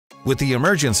With the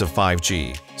emergence of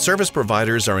 5G, service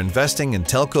providers are investing in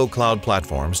telco cloud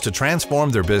platforms to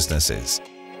transform their businesses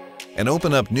and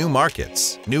open up new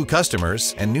markets, new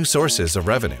customers, and new sources of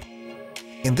revenue.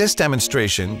 In this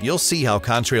demonstration, you'll see how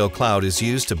Contrail Cloud is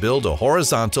used to build a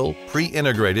horizontal,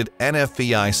 pre-integrated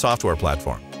NFV software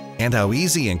platform, and how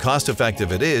easy and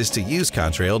cost-effective it is to use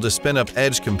Contrail to spin up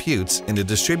edge computes in a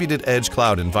distributed edge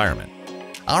cloud environment.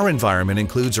 Our environment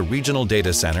includes a regional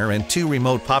data center and 2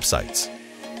 remote POP sites.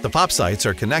 The POP sites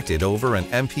are connected over an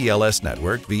MPLS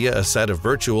network via a set of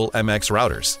virtual MX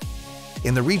routers.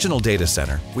 In the regional data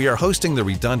center, we are hosting the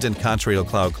redundant Contrail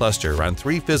Cloud cluster on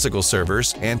 3 physical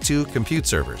servers and 2 compute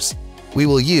servers. We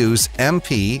will use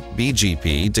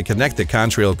MP/BGP to connect the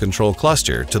Contrail control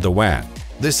cluster to the WAN.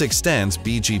 This extends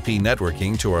BGP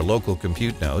networking to our local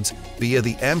compute nodes via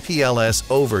the MPLS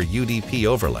over UDP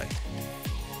overlay.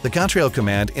 The Contrail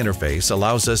command interface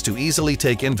allows us to easily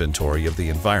take inventory of the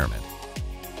environment.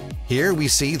 Here we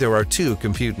see there are 2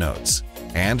 compute nodes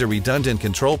and a redundant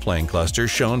control plane cluster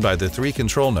shown by the 3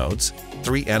 control nodes,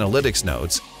 3 analytics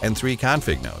nodes, and 3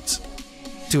 config nodes.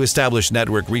 To establish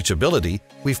network reachability,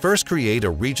 we first create a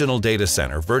regional data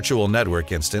center virtual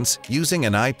network instance using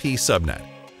an IP subnet.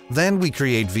 Then we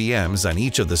create VMs on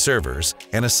each of the servers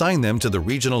and assign them to the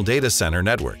regional data center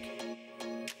network.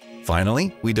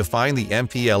 Finally, we define the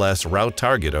MPLS route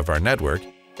target of our network,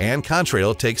 and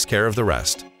Contrail takes care of the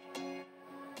rest.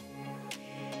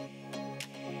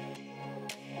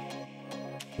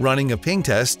 Running a ping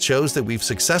test shows that we've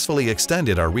successfully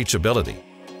extended our reachability.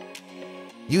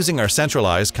 Using our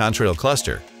centralized Contrail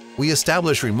cluster, we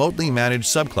establish remotely managed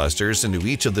subclusters into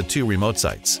each of the 2 remote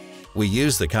sites. We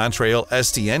use the Contrail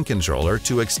SDN controller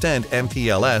to extend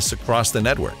MPLS across the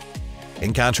network.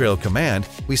 In Contrail command,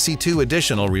 we see 2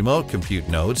 additional remote compute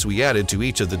nodes we added to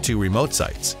each of the 2 remote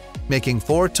sites, making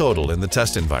 4 total in the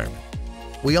test environment.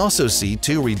 We also see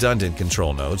 2 redundant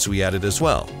control nodes we added as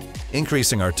well,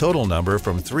 increasing our total number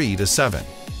from 3 to 7.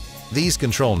 These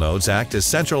control nodes act as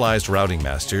centralized routing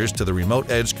masters to the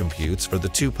remote edge computes for the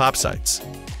 2 POP sites.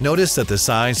 Notice that the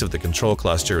size of the control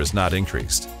cluster is not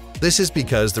increased. This is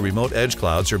because the remote edge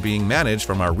clouds are being managed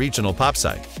from our regional POP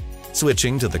site.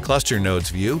 Switching to the cluster nodes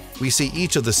view, we see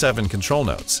each of the 7 control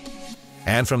nodes.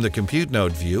 And from the compute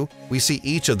node view, we see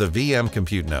each of the VM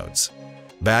compute nodes.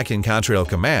 Back in Contrail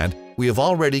command, we have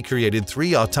already created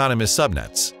 3 autonomous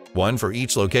subnets, 1 for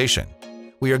each location.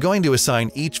 We are going to assign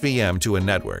each VM to a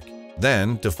network,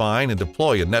 then define and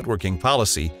deploy a networking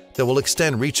policy that will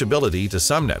extend reachability to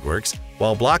some networks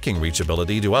while blocking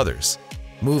reachability to others.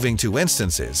 Moving to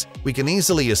instances, we can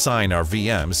easily assign our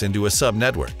VMs into a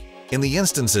subnetwork. In the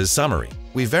instances summary,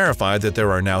 we verify that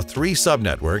there are now 3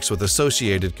 subnetworks with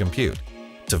associated compute.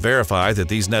 To verify that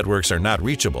these networks are not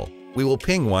reachable, we will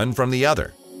ping one from the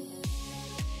other.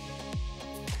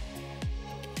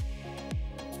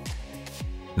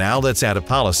 Now let's add a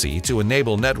policy to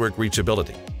enable network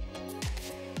reachability.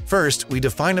 First, we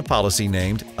define a policy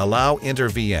named Allow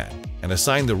Inter-VN and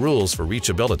assign the rules for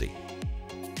reachability.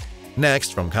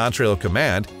 Next, from Contrail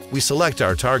command, we select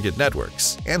our target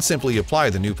networks and simply apply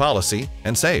the new policy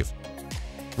and save.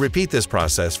 Repeat this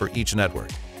process for each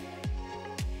network.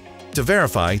 To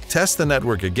verify, test the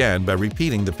network again by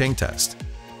repeating the ping test.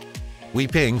 We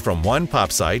ping from 1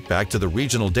 POP site back to the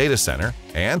regional data center,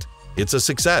 and it's a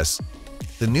success.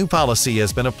 The new policy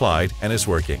has been applied and is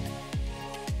working.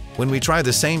 When we try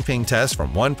the same ping test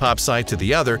from 1 POP site to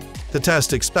the other, the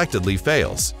test expectedly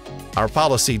fails. Our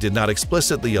policy did not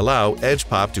explicitly allow edge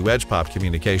POP to edge POP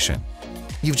communication.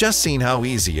 You've just seen how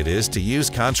easy it is to use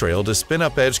Contrail to spin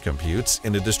up edge computes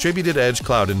in a distributed edge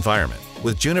cloud environment.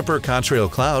 With Juniper Contrail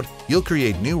Cloud, you'll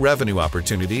create new revenue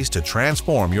opportunities to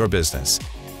transform your business.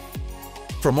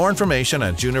 For more information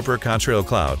on Juniper Contrail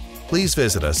Cloud, please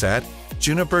visit us at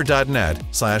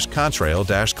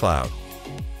juniper.net/contrail-cloud.